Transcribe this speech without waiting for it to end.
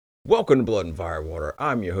Welcome to Blood and Firewater.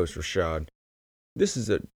 I'm your host, Rashad. This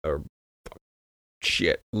is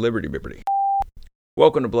Liberty Bibbity.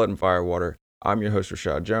 Welcome to Blood and Firewater. I'm your host,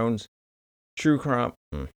 Rashad Jones. True crime.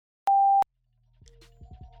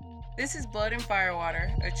 This is Blood and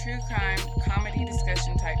Firewater, a true crime comedy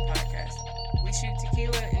discussion type podcast. We shoot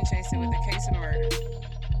tequila and chase it with a case of murder.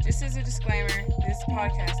 Just as a disclaimer, this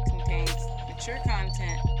podcast contains mature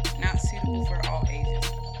content not suitable for all ages,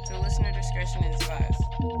 so listener discretion is advised.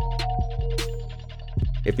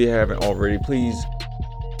 If you haven't already, please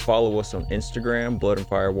follow us on Instagram, Blood and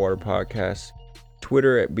Firewater Podcast,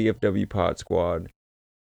 Twitter at BFW Pod Squad,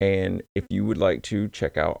 and if you would like to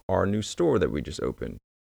check out our new store that we just opened.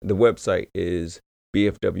 The website is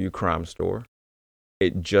BFW Crime Store.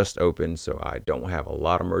 It just opened, so I don't have a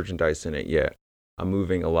lot of merchandise in it yet. I'm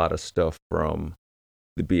moving a lot of stuff from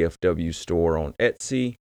the BFW store on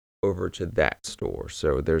Etsy over to that store.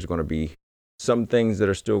 So there's going to be some things that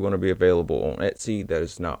are still going to be available on Etsy that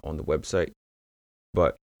is not on the website.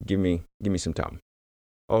 But give me some time.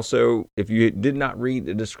 Also, if you did not read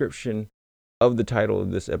the description of the title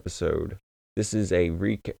of this episode, this is a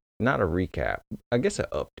not a recap, I guess an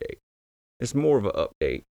update. It's more of an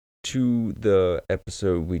update to the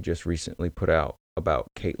episode we just recently put out about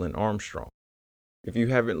Kaitlin Armstrong. If you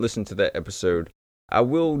haven't listened to that episode, I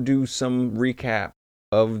will do some recap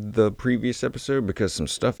of the previous episode because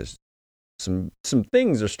some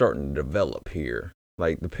things are starting to develop here.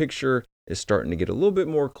 Like the picture is starting to get a little bit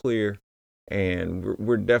more clear, and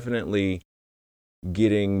we're definitely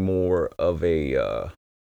getting more of a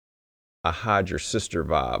hide your sister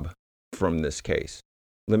vibe from this case.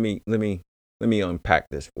 Let me unpack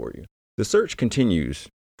this for you. The search continues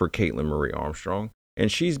for Kaitlin Marie Armstrong,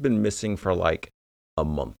 and she's been missing for like a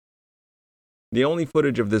month. The only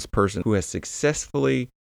footage of this person who has successfully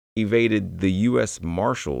evaded the U.S.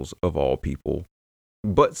 Marshals of all people,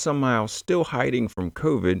 but somehow still hiding from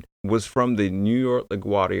COVID, was from the New York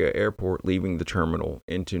LaGuardia airport leaving the terminal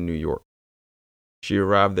into New York. She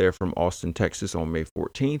arrived there from Austin, Texas on May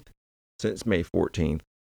 14th. Since May 14th,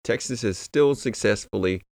 Texas has still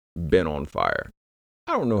successfully been on fire.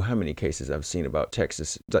 I don't know how many cases I've seen about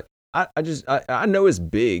Texas. It's like, I know it's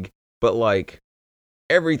big, but like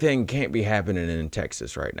everything can't be happening in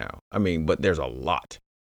Texas right now. I mean, but there's a lot.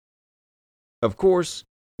 Of course,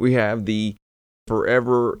 we have the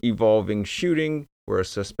forever evolving shooting where a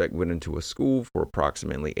suspect went into a school for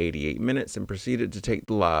approximately 88 minutes and proceeded to take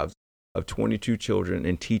the lives of 22 children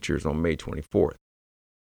and teachers on May 24th.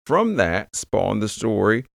 From that spawned the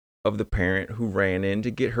story of the parent who ran in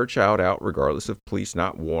to get her child out regardless of police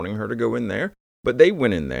not wanting her to go in there. But they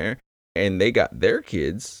went in there and they got their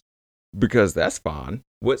kids because that's fine.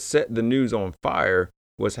 What set the news on fire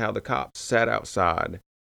was how the cops sat outside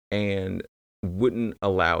and wouldn't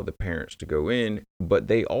allow the parents to go in, but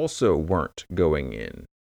they also weren't going in.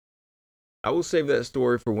 I will save that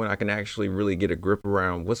story for when I can actually really get a grip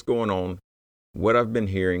around what's going on, what I've been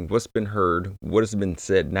hearing, what's been heard, what has been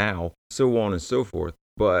said now, so on and so forth.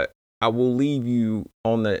 But I will leave you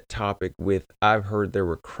on that topic with, I've heard there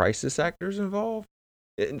were crisis actors involved.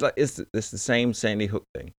 It's the same Sandy Hook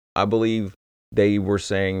thing. I believe they were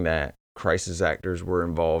saying that crisis actors were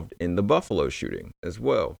involved in the Buffalo shooting as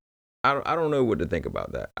well. I don't know what to think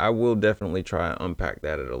about that. I will definitely try and unpack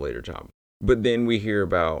that at a later time. But then we hear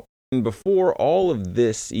about, and before all of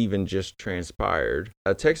this even just transpired,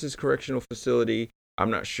 a Texas correctional facility, I'm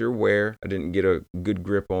not sure where, I didn't get a good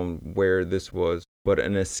grip on where this was, but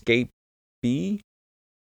an escapee, an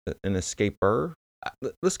escaper,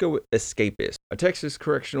 let's go with escapist. A Texas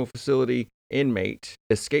correctional facility inmate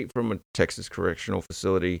escaped from a Texas correctional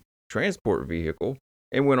facility transport vehicle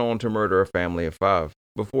and went on to murder a family of 5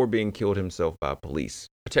 before being killed himself by police.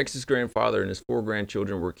 A Texas grandfather and his 4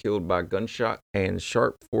 grandchildren were killed by gunshot and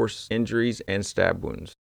sharp force injuries and stab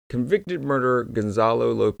wounds. Convicted murderer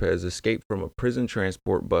Gonzalo Lopez escaped from a prison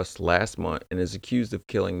transport bus last month and is accused of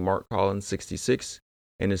killing Mark Collins, 66,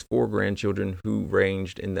 and his 4 grandchildren who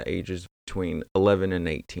ranged in the ages between 11 and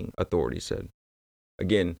 18, authorities said.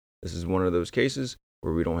 Again, this is one of those cases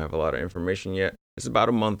where we don't have a lot of information yet. It's about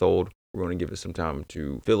a month old. We're going to give it some time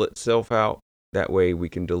to fill itself out. That way we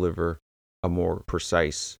can deliver a more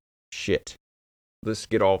precise shit. Let's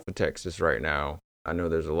get off of Texas right now. I know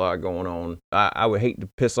there's a lot going on. I would hate to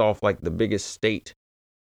piss off like the biggest state.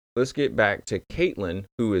 Let's get back to Kaitlin,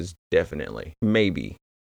 who is definitely, maybe,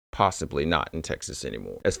 possibly not in Texas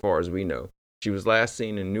anymore, as far as we know. She was last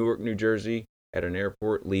seen in Newark, New Jersey at an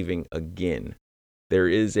airport leaving again. There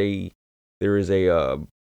is an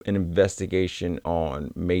investigation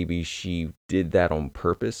on maybe she did that on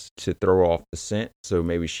purpose to throw off the scent. So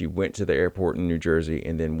maybe she went to the airport in New Jersey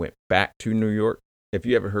and then went back to New York If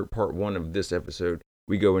you haven't heard part 1 of this episode,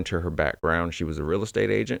 we go into her background. She was a real estate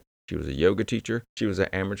agent. She was a yoga teacher. She was an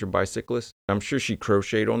amateur bicyclist. I'm sure she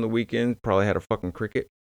crocheted on the weekend, probably had a fucking cricket,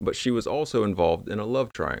 but she was also involved in a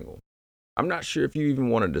love triangle. I'm not sure if you even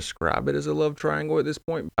want to describe it as a love triangle at this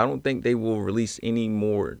point. I don't think they will release any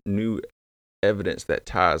more new evidence that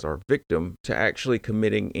ties our victim to actually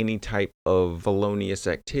committing any type of felonious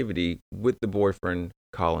activity with the boyfriend,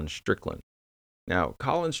 Colin Strickland. Now,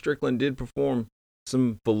 Colin Strickland did perform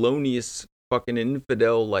some felonious fucking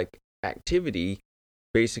infidel like activity,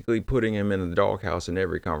 basically putting him in the doghouse in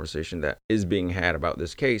every conversation that is being had about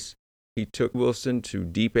this case. He took Wilson to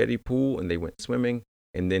Deep Eddy Pool and they went swimming.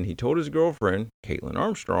 And then he told his girlfriend, Kaitlin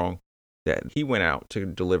Armstrong, that he went out to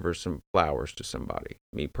deliver some flowers to somebody.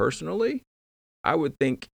 Me personally, I would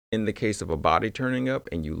think in the case of a body turning up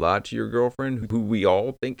and you lied to your girlfriend, who we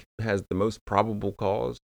all think has the most probable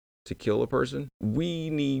cause to kill a person, we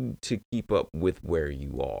need to keep up with where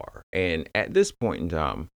you are. And at this point in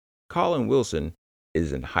time, Colin Wilson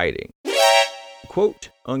is in hiding. Quote,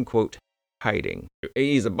 unquote, hiding.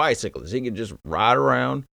 He's a bicyclist. He can just ride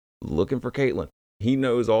around looking for Kaitlin. He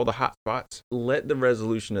knows all the hot spots. Let the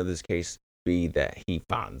resolution of this case be that he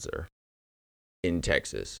finds her in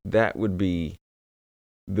Texas. That would be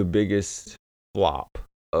the biggest flop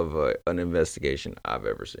of an investigation I've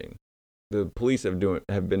ever seen. The police have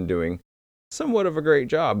been doing somewhat of a great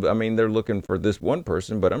job. I mean, they're looking for this one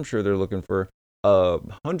person, but I'm sure they're looking for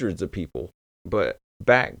hundreds of people. But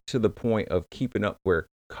back to the point of keeping up where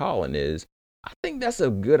Colin is, I think that's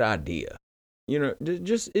a good idea. You know, it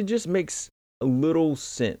just makes a little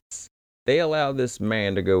sense. They allow this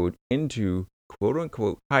man to go into quote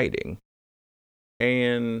unquote hiding,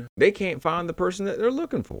 and they can't find the person that they're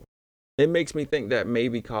looking for. It makes me think that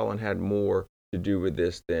maybe Colin had more to do with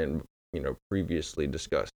this than, previously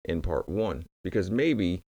discussed in part 1, because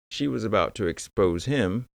maybe she was about to expose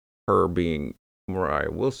him, her being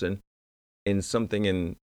Mariah Wilson, in something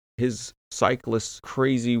in his cyclist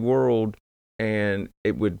crazy world, and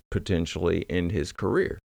it would potentially end his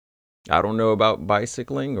career. I don't know about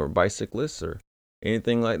bicycling or bicyclists or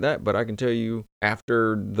anything like that, but I can tell you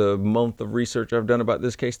after the month of research I've done about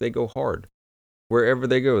this case, they go hard. Wherever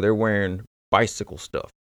they go, they're wearing bicycle stuff,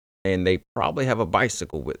 and they probably have a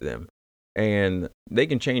bicycle with them, and they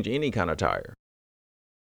can change any kind of tire.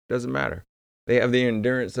 Doesn't matter. They have the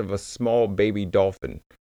endurance of a small baby dolphin.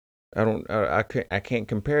 I can't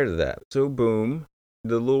compare to that. So boom,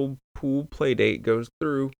 the little pool play date goes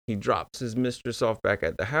through. He drops his mistress off back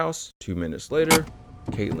at the house. 2 minutes later,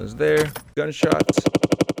 Caitlin's there. Gunshots.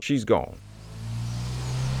 She's gone.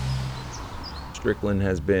 Strickland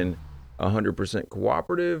has been 100%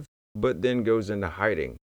 cooperative, but then goes into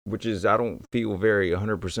hiding, which is, I don't feel very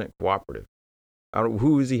 100% cooperative.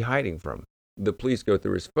 Who is he hiding from? The police go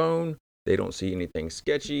through his phone. They don't see anything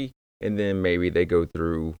sketchy. And then maybe they go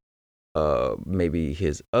through maybe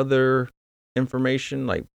his other information,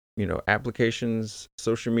 like, applications,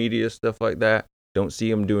 social media, stuff like that. Don't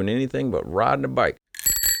see him doing anything but riding a bike.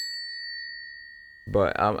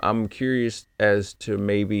 But I'm curious as to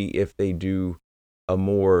maybe if they do a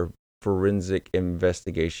more forensic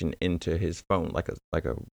investigation into his phone, like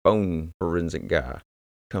a phone forensic guy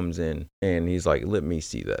comes in and he's like, let me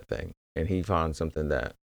see that thing. And he finds something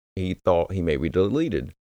that he thought he maybe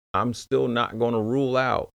deleted. I'm still not going to rule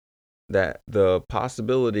out that the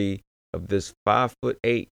possibility of this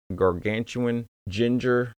 5'8" gargantuan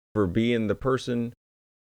ginger for being the person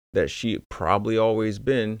that she probably always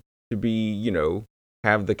been to be,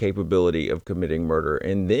 have the capability of committing murder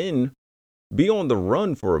and then be on the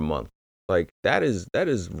run for a month. Like that is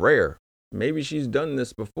rare. Maybe she's done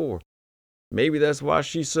this before. Maybe that's why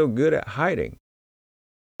she's so good at hiding.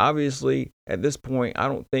 Obviously, at this point, I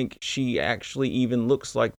don't think she actually even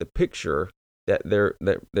looks like the picture that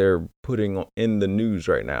they're putting in the news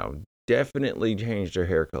right now. Definitely changed her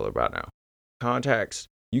hair color by now. Contacts,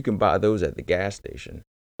 you can buy those at the gas station.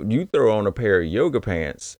 You throw on a pair of yoga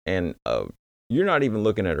pants and you're not even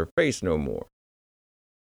looking at her face no more.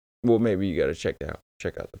 Well, maybe you got to check out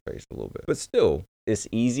the face a little bit. But still, it's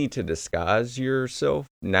easy to disguise yourself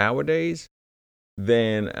nowadays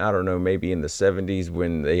than, I don't know, maybe in the 70s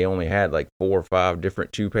when they only had like 4 or 5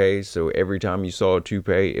 different toupees. So every time you saw a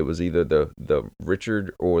toupee, it was either the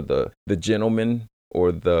Richard or the gentleman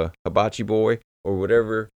or the hibachi boy or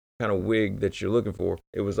whatever kind of wig that you're looking for.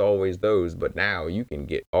 It was always those. But now you can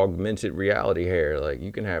get augmented reality hair. Like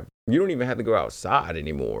you don't even have to go outside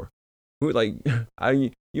anymore. Like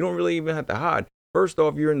you don't really even have to hide. First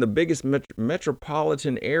off, you're in the biggest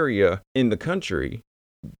metropolitan area in the country.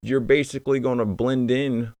 You're basically going to blend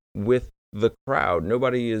in with the crowd.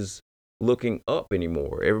 Nobody is looking up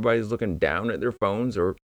anymore. Everybody's looking down at their phones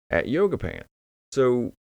or at yoga pants.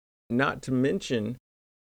 So, not to mention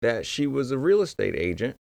that she was a real estate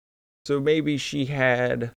agent. So maybe she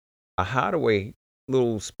had a hideaway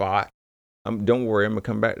little spot. Don't worry, I'm going to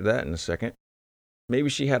come back to that in a second. Maybe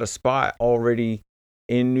she had a spot already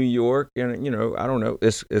in New York. And, I don't know.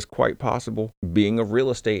 It's quite possible, being a real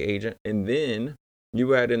estate agent. And then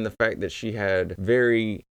you add in the fact that she had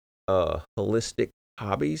very holistic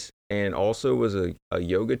hobbies and also was a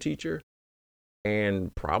yoga teacher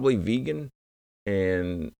and probably vegan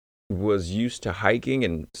and was used to hiking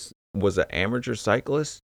and was an amateur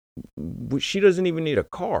cyclist. She doesn't even need a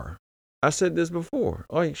car. I said this before.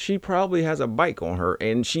 Like, she probably has a bike on her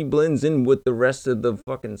and she blends in with the rest of the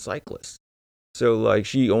fucking cyclists. So like,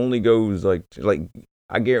 she only goes like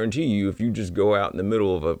I guarantee you, if you just go out in the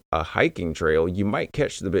middle of a hiking trail, you might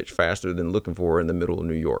catch the bitch faster than looking for her in the middle of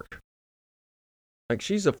New York. Like,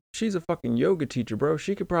 she's a fucking yoga teacher, bro.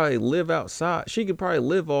 She could probably live outside. She could probably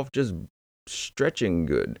live off just stretching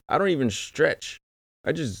good. I don't even stretch.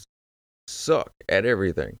 I just suck at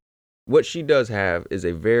everything. What she does have is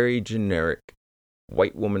a very generic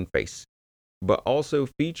white woman face, but also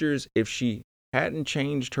features, if she hadn't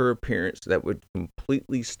changed her appearance, that would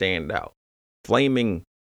completely stand out. Flaming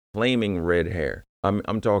red hair.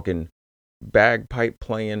 I'm talking bagpipe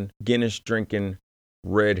playing, Guinness drinking,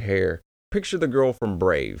 red hair. Picture the girl from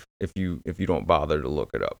Brave, if you don't bother to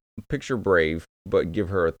look it up. Picture Brave, but give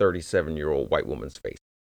her a 37-year-old white woman's face.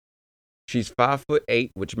 She's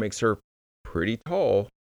 5'8", which makes her pretty tall,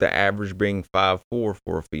 the average being 5'4" for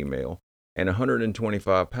a female, and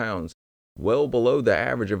 125 pounds, well below the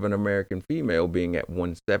average of an American female being at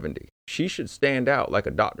 170. She should stand out like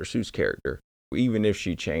a Dr. Seuss character, even if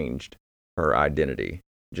she changed her identity.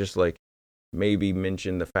 Just like maybe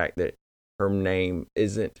mention the fact that her name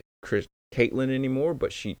isn't Kaitlin anymore,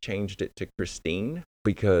 but she changed it to Christine,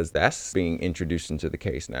 because that's being introduced into the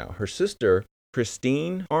case now. Her sister,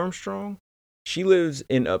 Kaitlin Armstrong, she lives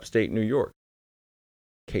in upstate New York.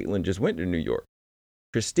 Kaitlin just went to New York.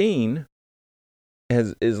 Christine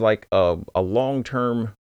is like a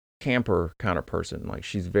long-term camper kind of person. Like,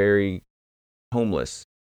 she's very homeless.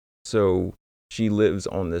 So she lives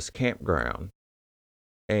on this campground.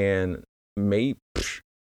 And maybe,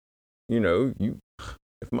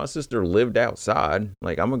 if my sister lived outside,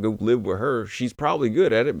 like, I'm going to go live with her. She's probably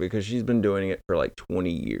good at it because she's been doing it for like 20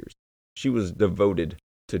 years. She was devoted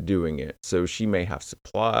to doing it. So she may have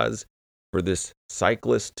supplies for this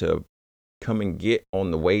cyclist to come and get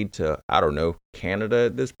on the way to, I don't know, Canada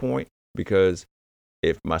at this point. Because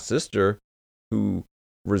if my sister, who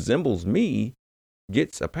resembles me,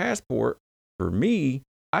 gets a passport for me,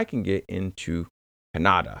 I can get into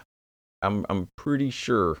Canada. I'm pretty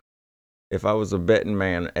sure, if I was a betting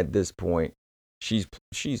man at this point, she's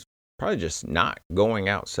probably just not going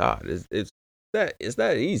outside. It's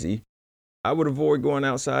that easy. I would avoid going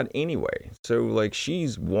outside anyway. So like,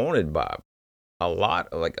 she's wanted by a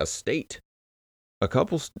lot, like a state, a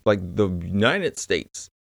couple, like the United States,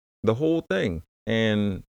 the whole thing.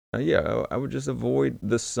 And yeah, I would just avoid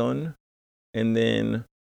the sun and then,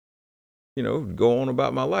 go on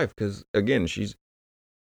about my life. Because again, she's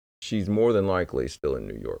more than likely still in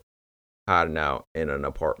New York, hiding out in an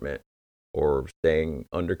apartment or staying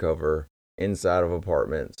undercover inside of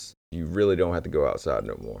apartments. You really don't have to go outside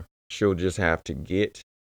no more. She'll have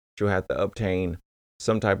to obtain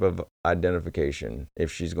some type of identification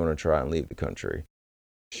if she's going to try and leave the country.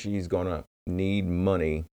 She's going to need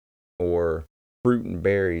money or fruit and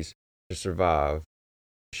berries to survive.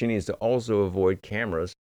 She needs to also avoid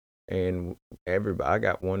cameras. And everybody, I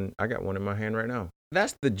got one in my hand right now.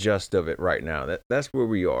 That's the gist of it right now. That's where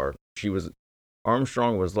we are.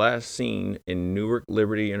 Armstrong was last seen in Newark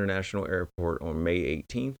Liberty International Airport on May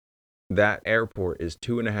 18th. That airport is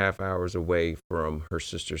 2.5 hours away from her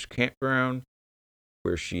sister's campground,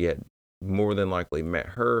 where she had more than likely met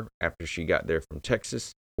her after she got there from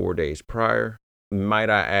Texas 4 days prior. Might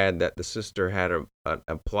I add that the sister had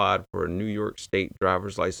applied for a New York State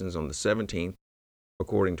driver's license on the 17th,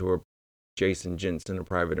 according to Jason Jensen, a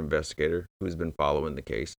private investigator who has been following the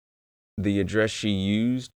case. The address she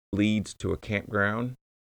used leads to a campground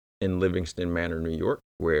in Livingston Manor, New York,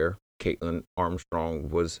 where Kaitlin Armstrong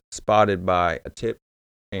was spotted by a tip.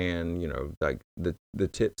 And, like the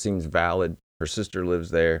tip seems valid. Her sister lives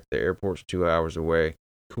there. The airport's 2 hours away.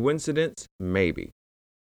 Coincidence? Maybe.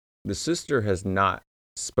 The sister has not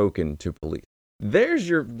spoken to police. There's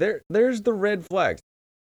the red flags.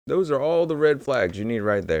 Those are all the red flags you need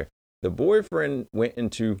right there. The boyfriend went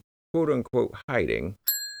into quote unquote hiding.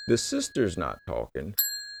 The sister's not talking.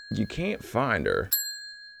 You can't find her,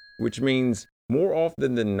 which means more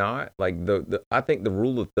often than not, like I think the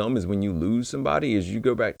rule of thumb is when you lose somebody is you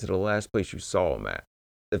go back to the last place you saw them at.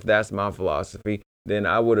 If that's my philosophy, then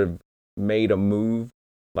I would have made a move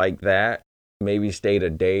like that, maybe stayed a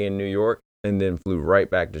day in New York, and then flew right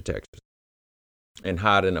back to Texas and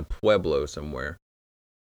hide in a pueblo somewhere.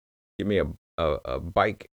 Give me a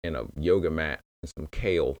bike and a yoga mat and some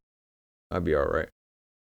kale. I'd be all right.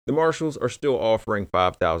 The marshals are still offering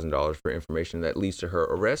 $5,000 for information that leads to her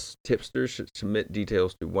arrest. Tipsters should submit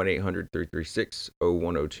details to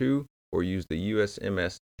 1-800-336-0102 or use the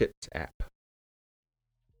USMS Tips app.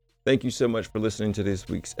 Thank you so much for listening to this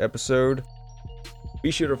week's episode. Be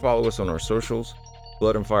sure to follow us on our socials,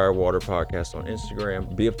 Blood and Fire Water Podcast on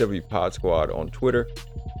Instagram, BFW Pod Squad on Twitter,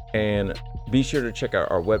 and be sure to check out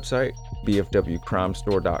our website,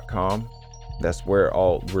 bfwcrimestore.com. That's where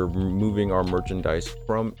we're moving our merchandise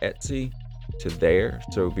from Etsy to there.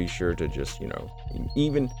 So be sure to just,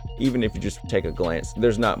 even if you just take a glance,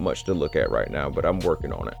 there's not much to look at right now, but I'm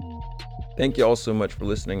working on it. Thank you all so much for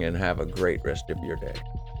listening and have a great rest of your day.